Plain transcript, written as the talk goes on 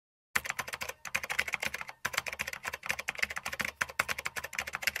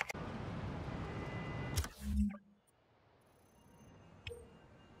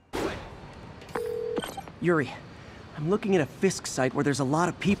Yuri, I'm looking at a Fisk site where there's a lot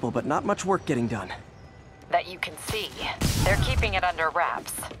of people, but not much work getting done. That you can see. They're keeping it under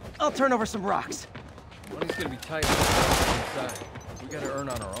wraps. I'll turn over some rocks. Money's gonna be tight inside. We gotta earn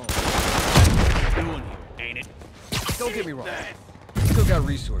on our own. Doing here, ain't it? Don't get me wrong. We still got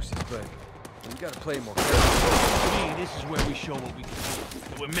resources, but we gotta play more careful. Me, this is where we show what we can do.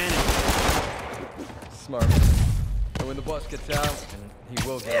 That we're managing. Smart. And when the boss gets out, and he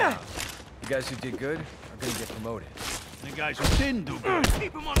will get out, the guys who did good are gonna get promoted. And the guys who didn't do good,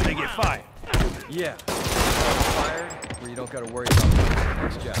 they get fired. Yeah. Fired, where you don't gotta worry about the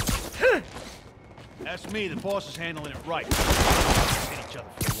next job. That's me, the boss is handling it right. Hit each other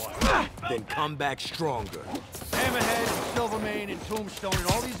for a while. Then come back stronger. Hammerhead, Silvermane, and Tombstone, and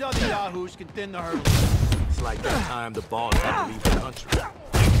all these other yahoos can thin the hurdle. It's like that time the boss had to leave the country.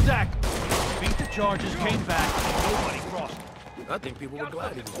 Exactly. Beat the charges, came back, and nobody crossed him. I think people were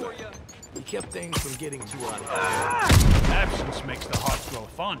glad he was there. He kept things from getting too out of hand. Absence makes the heart grow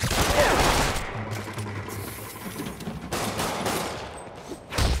fonder.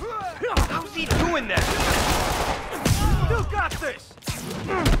 How's he doing that? You got this!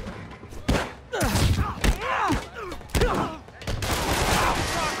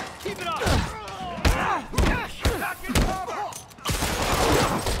 Keep it up! Back in cover!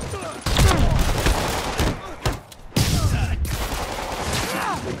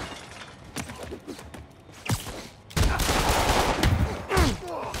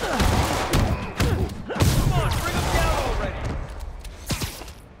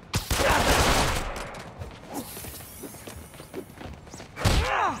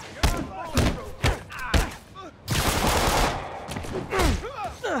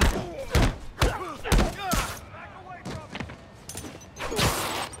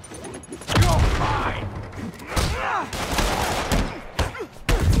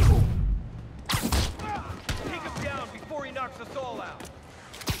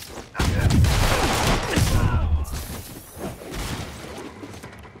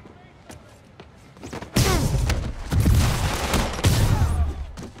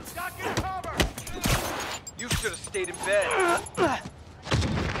 Stayed in bed. Bring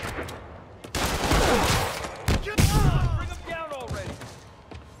him down already.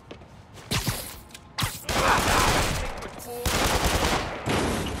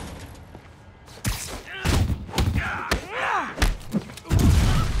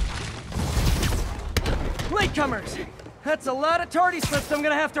 Latecomers! That's a lot of tardy slips I'm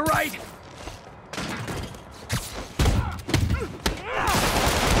gonna have to write.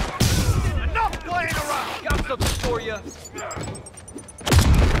 Enough playing around! Got something for you.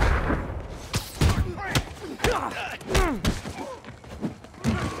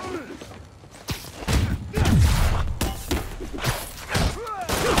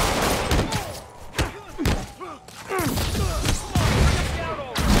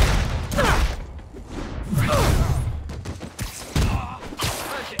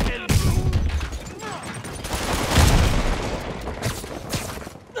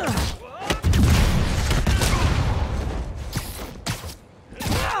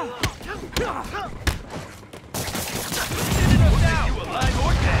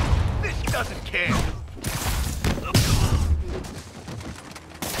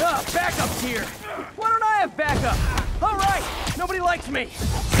 Backup's here! Why don't I have backup? All right! Nobody likes me!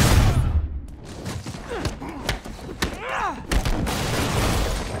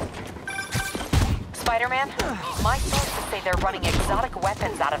 Spider-Man, my sources say they're running exotic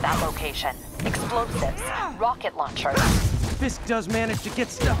weapons out of that location. Explosives, rocket launchers. Fisk does manage to get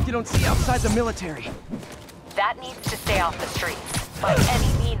stuff you don't see outside the military. That needs to stay off the streets, by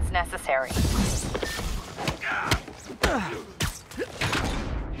any means necessary.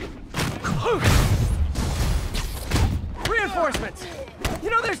 Reinforcements! You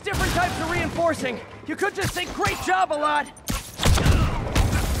know there's different types of reinforcing. You could just say great job a lot.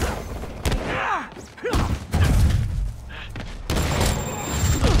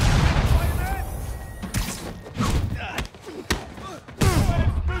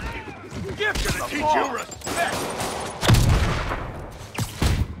 Gifted to teach you respect!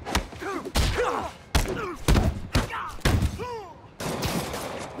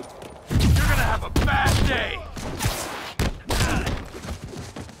 You're gonna have a bad day!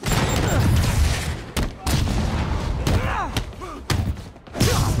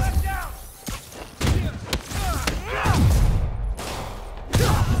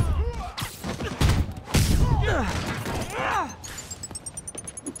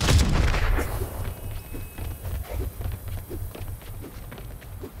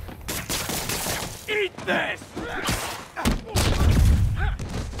 Eat this!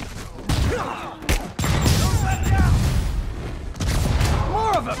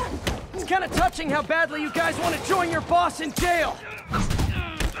 kind of touching how badly you guys want to join your boss in jail. Oh,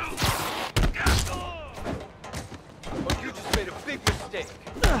 you just made a big mistake.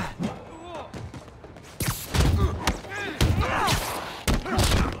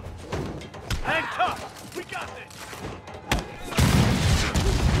 Hang tough! We got this!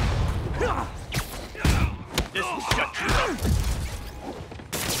 This will shut you up!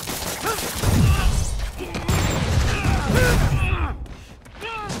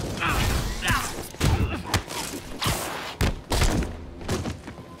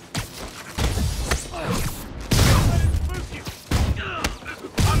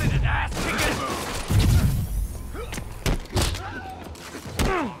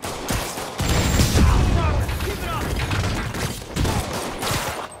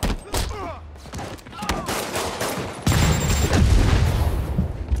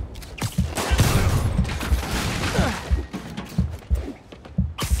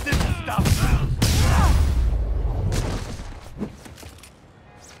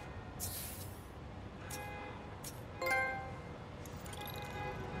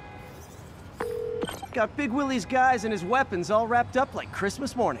 Got Big Willie's guys and his weapons all wrapped up like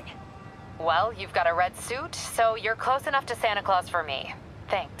Christmas morning. Well, you've got a red suit, so you're close enough to Santa Claus for me.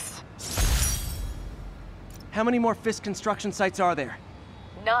 Thanks. How many more Fisk construction sites are there?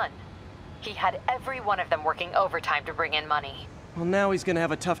 None. He had every one of them working overtime to bring in money. Well, now he's gonna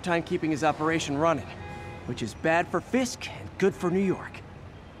have a tough time keeping his operation running, which is bad for Fisk and good for New York.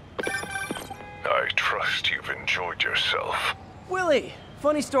 I trust you've enjoyed yourself. Willie,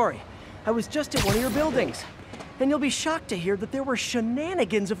 funny story. I was just at one of your buildings, and you'll be shocked to hear that there were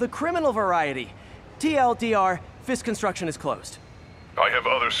shenanigans of the criminal variety. TLDR, Fisk construction is closed. I have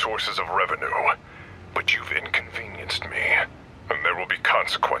other sources of revenue, but you've inconvenienced me, and there will be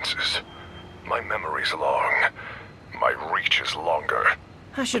consequences. My memory's long. My reach is longer.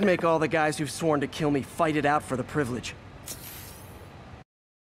 I should make all the guys who've sworn to kill me fight it out for the privilege.